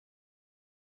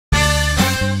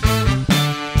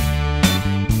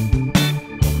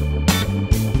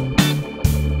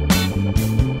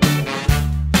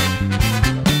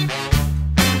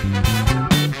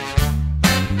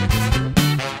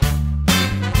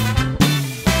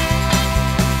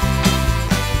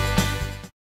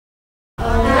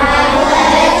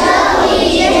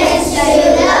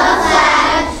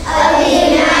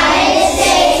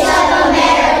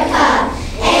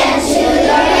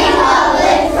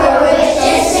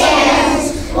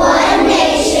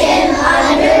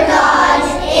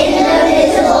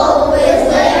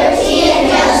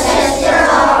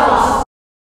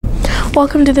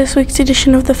Welcome to this week's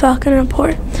edition of the Falcon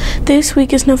Report. This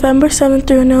week is November 7th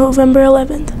through November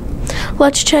 11th.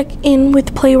 Let's check in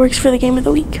with Playworks for the game of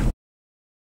the week.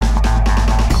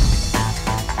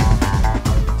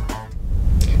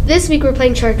 This week we're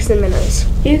playing Sharks and Minnows.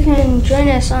 You can join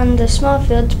us on the small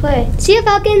field to play. See ya,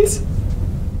 Falcons!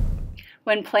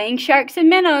 When playing Sharks and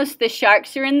Minnows, the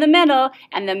sharks are in the middle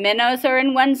and the minnows are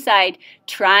in one side,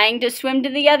 trying to swim to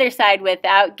the other side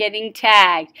without getting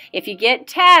tagged. If you get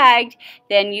tagged,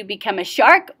 then you become a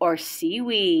shark or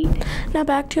seaweed. Now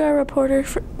back to our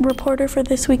reporter for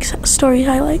this week's story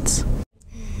highlights.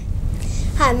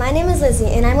 Hi, my name is Lizzie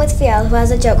and I'm with Fiel, who has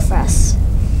a joke for us.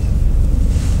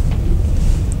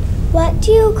 What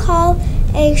do you call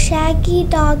a shaggy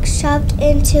dog shoved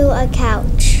into a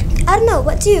couch? I don't know.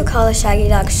 What do you call a shaggy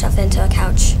dog shoved into a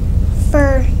couch?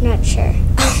 Furniture.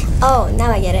 Oh,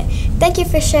 now I get it. Thank you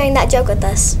for sharing that joke with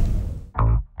us.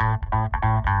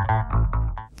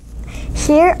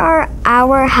 Here are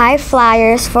our high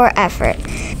flyers for effort.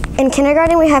 In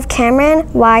kindergarten, we have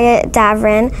Cameron, Wyatt,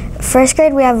 Davrin. First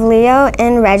grade, we have Leo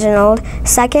and Reginald.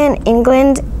 Second,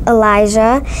 England,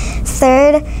 Elijah.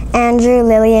 Third, Andrew,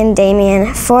 Lillian,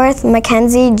 Damien. Fourth,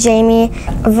 Mackenzie, Jamie,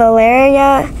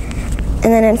 Valeria.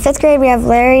 And then in fifth grade, we have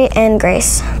Larry and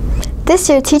Grace. This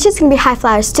year, teachers can be high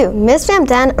flyers too. Miss Van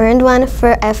Dan earned one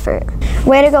for effort.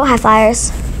 Way to go, high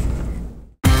flyers.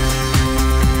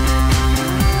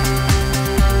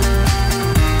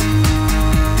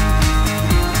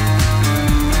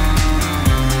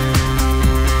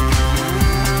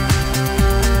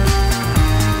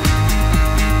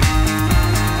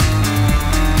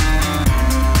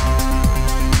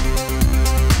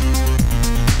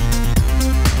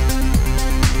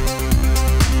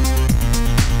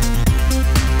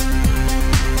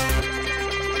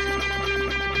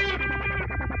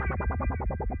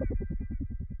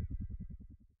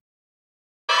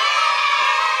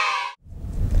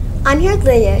 I'm here with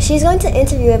Lydia. She's going to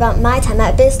interview about my time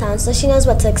at BizTown so she knows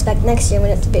what to expect next year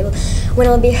when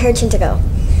it'll be her turn to go.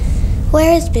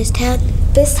 Where is BizTown?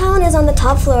 BizTown is on the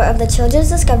top floor of the Children's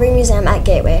Discovery Museum at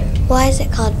Gateway. Why is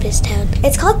it called BizTown?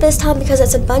 It's called BizTown because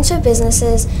it's a bunch of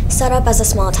businesses set up as a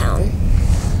small town.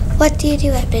 What do you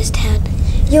do at BizTown?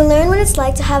 You'll learn what it's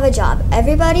like to have a job.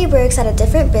 Everybody works at a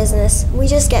different business. We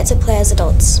just get to play as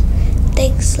adults.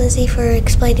 Thanks, Lizzie, for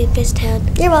explaining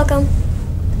BizTown. You're welcome.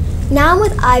 Now I'm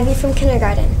with Ivy from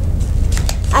kindergarten.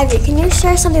 Ivy, can you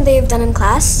share something that you've done in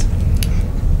class?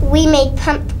 We made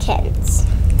pumpkins.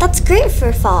 That's great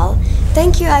for fall.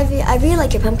 Thank you, Ivy. I really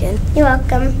like your pumpkin. You're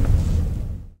welcome.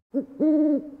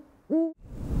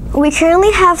 We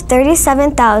currently have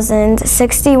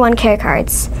 37,061 care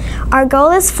cards. Our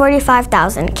goal is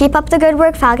 45,000. Keep up the good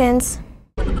work, Falcons.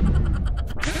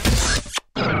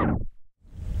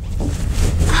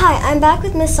 Hi, I'm back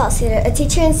with Miss Saltcedar, a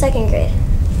teacher in second grade.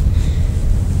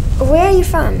 Where are you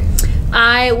from?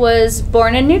 I was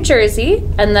born in New Jersey,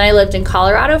 and then I lived in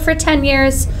Colorado for 10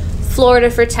 years, Florida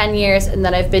for 10 years, and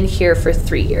then I've been here for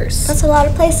 3 years. That's a lot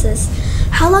of places.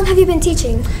 How long have you been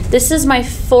teaching? This is my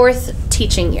 4th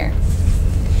teaching year.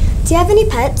 Do you have any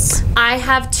pets? I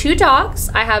have 2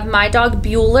 dogs. I have my dog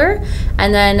Bueller,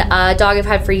 and then a dog I've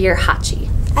had for a year, Hachi.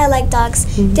 I like dogs.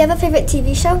 Do you have a favorite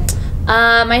TV show?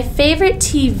 My favorite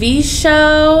TV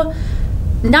show...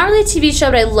 Not really a TV show,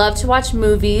 but I love to watch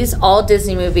movies, all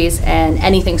Disney movies, and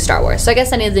anything Star Wars. So I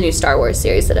guess any of the new Star Wars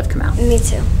series that have come out. Me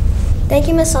too. Thank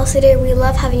you, Miss Saltcedar. We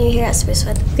love having you here at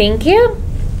Sprucewood. Thank you.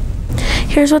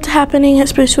 Here's what's happening at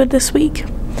Sprucewood this week.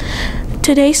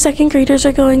 Today, second graders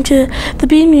are going to the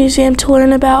Bee Museum to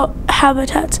learn about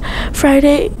habitats.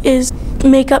 Friday is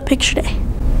Makeup Picture Day.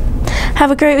 Have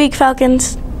a great week,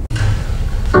 Falcons.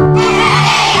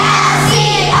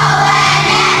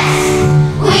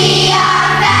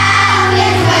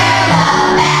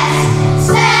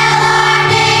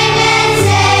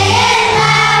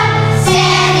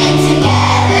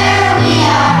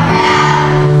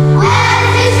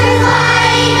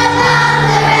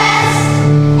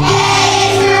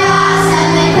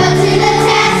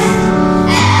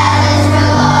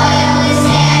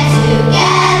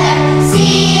 C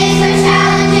is for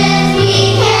challenges we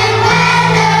can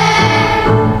weather.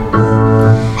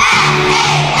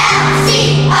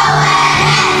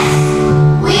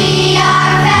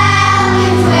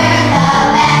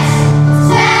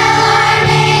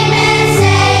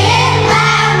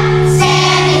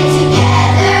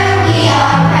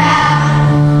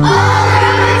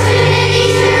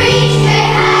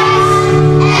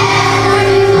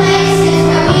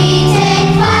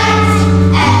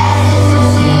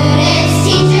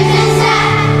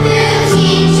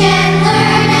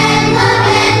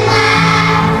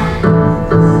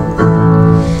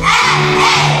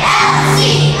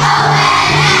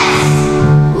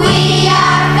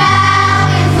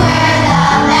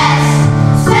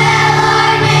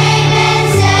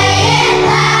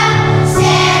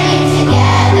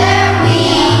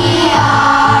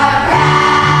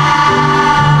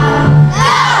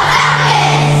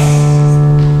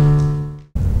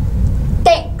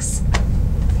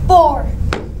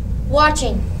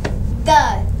 watching.